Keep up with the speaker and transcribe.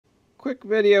Quick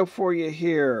video for you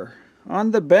here.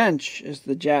 On the bench is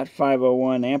the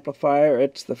JAT501 amplifier.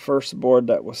 It's the first board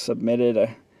that was submitted.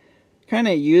 Kind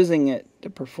of using it to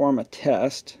perform a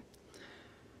test.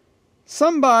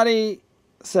 Somebody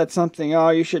said something, oh,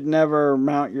 you should never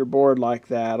mount your board like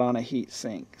that on a heat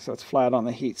sink. So it's flat on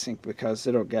the heat sink because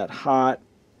it'll get hot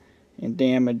and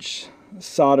damage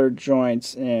soldered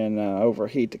joints and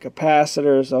overheat the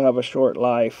capacitors. They'll have a short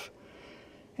life.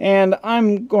 And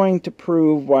I'm going to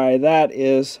prove why that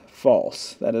is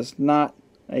false. That is not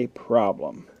a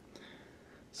problem.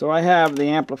 So I have the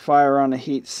amplifier on the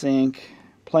heat sink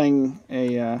playing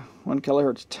a 1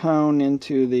 kilohertz tone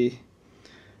into the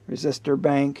resistor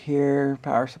bank here,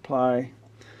 power supply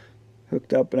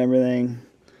hooked up and everything.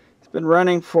 It's been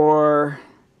running for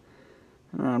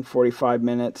around 45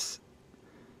 minutes.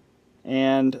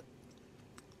 And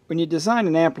when you design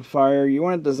an amplifier, you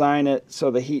want to design it so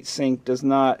the heat sink does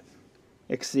not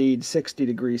exceed 60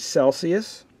 degrees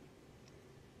Celsius.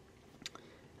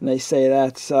 And they say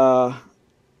that's, yeah,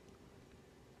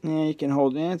 you can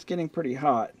hold it. It's getting pretty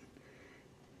hot. You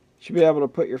should be able to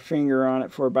put your finger on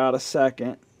it for about a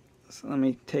second. So let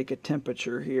me take a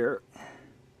temperature here.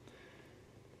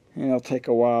 And it'll take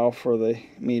a while for the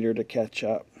meter to catch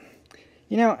up.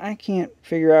 You know, I can't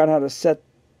figure out how to set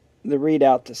the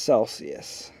readout to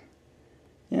Celsius.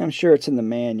 Yeah, I'm sure it's in the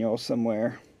manual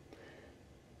somewhere.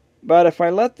 But if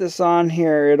I let this on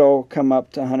here, it'll come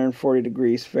up to 140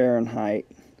 degrees Fahrenheit.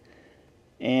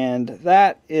 And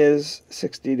that is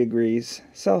 60 degrees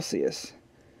Celsius.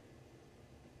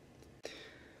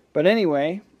 But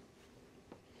anyway,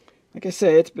 like I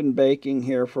say, it's been baking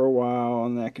here for a while,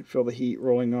 and I can feel the heat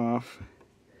rolling off.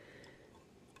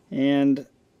 And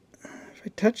if I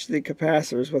touch the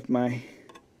capacitors with my...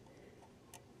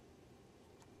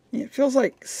 it feels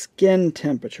like skin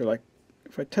temperature. Like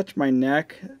if I touch my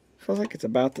neck, it feels like it's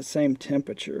about the same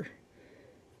temperature.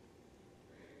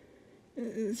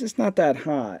 It's just not that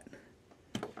hot.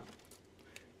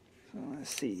 So let's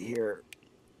see here.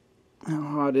 How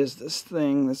hot is this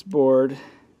thing, this board? It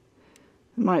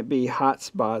might be hot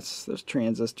spots. There's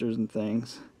transistors and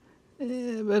things.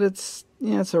 But it's,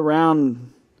 yeah, it's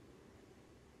around,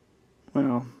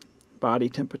 well, body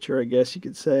temperature, I guess you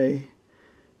could say.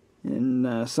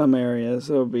 In some areas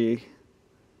it'll be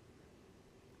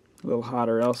a little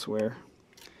hotter elsewhere.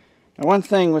 Now, one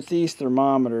thing with these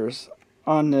thermometers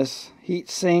on this heat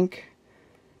sink,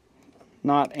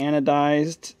 not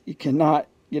anodized, you cannot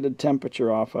get a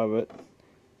temperature off of it.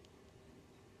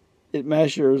 It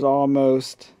measures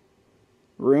almost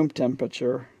room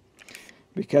temperature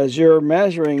because you're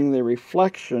measuring the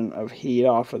reflection of heat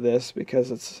off of this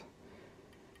because it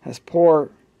has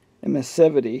poor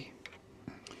emissivity.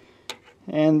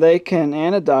 And they can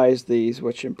anodize these,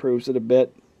 which improves it a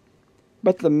bit.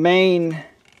 But the main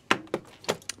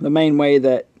way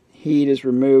that heat is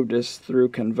removed is through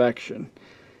convection.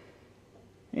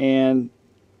 And,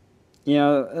 you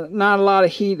know, not a lot of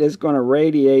heat is going to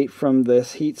radiate from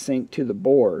this heat sink to the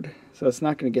board. So it's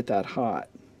not going to get that hot.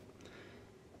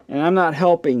 And I'm not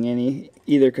helping any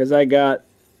either because I got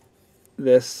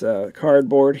this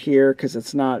cardboard here because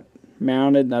it's not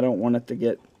mounted and I don't want it to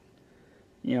get,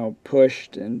 you know,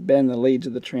 pushed and bend the leads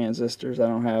of the transistors. I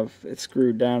don't have it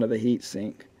screwed down to the heat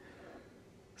sink.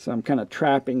 So I'm kind of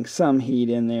trapping some heat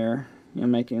in there, you know,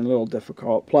 making it a little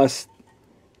difficult. Plus,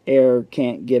 air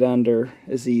can't get under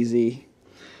as easy.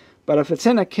 But if it's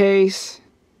in a case,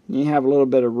 you have a little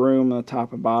bit of room on the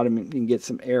top and bottom, you can get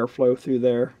some airflow through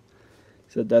there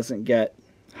so it doesn't get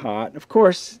hot. Of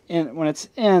course, when it's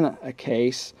in a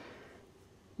case,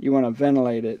 you want to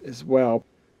ventilate it as well.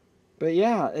 But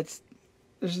yeah,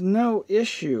 there's no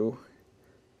issue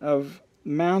of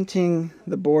mounting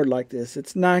the board like this.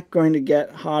 It's not going to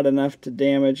get hot enough to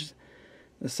damage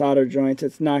the solder joints.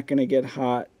 It's not going to get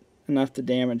hot enough to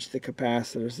damage the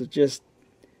capacitors. It's just,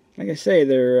 like I say,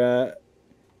 they're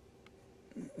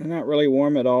not really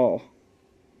warm at all.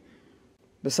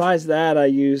 Besides that, I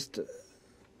used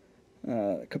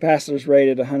capacitors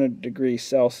rated 100 degrees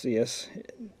Celsius.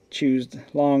 Choose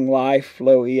long life,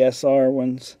 low ESR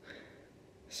ones.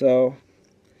 So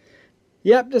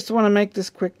yep, just want to make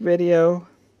this quick video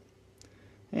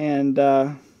and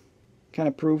kind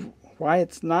of prove why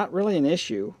it's not really an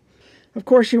issue. Of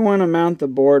course, you want to mount the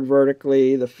board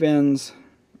vertically, the fins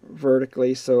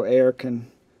vertically, so air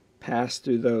can pass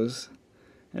through those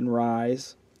and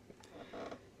rise.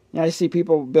 Yeah, I see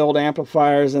people build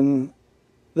amplifiers and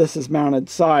this is mounted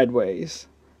sideways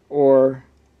or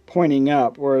pointing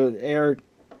up where the air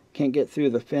can't get through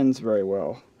the fins very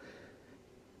well.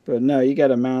 But no, you got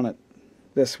to mount it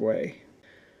this way.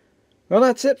 Well,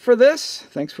 that's it for this.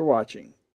 Thanks for watching.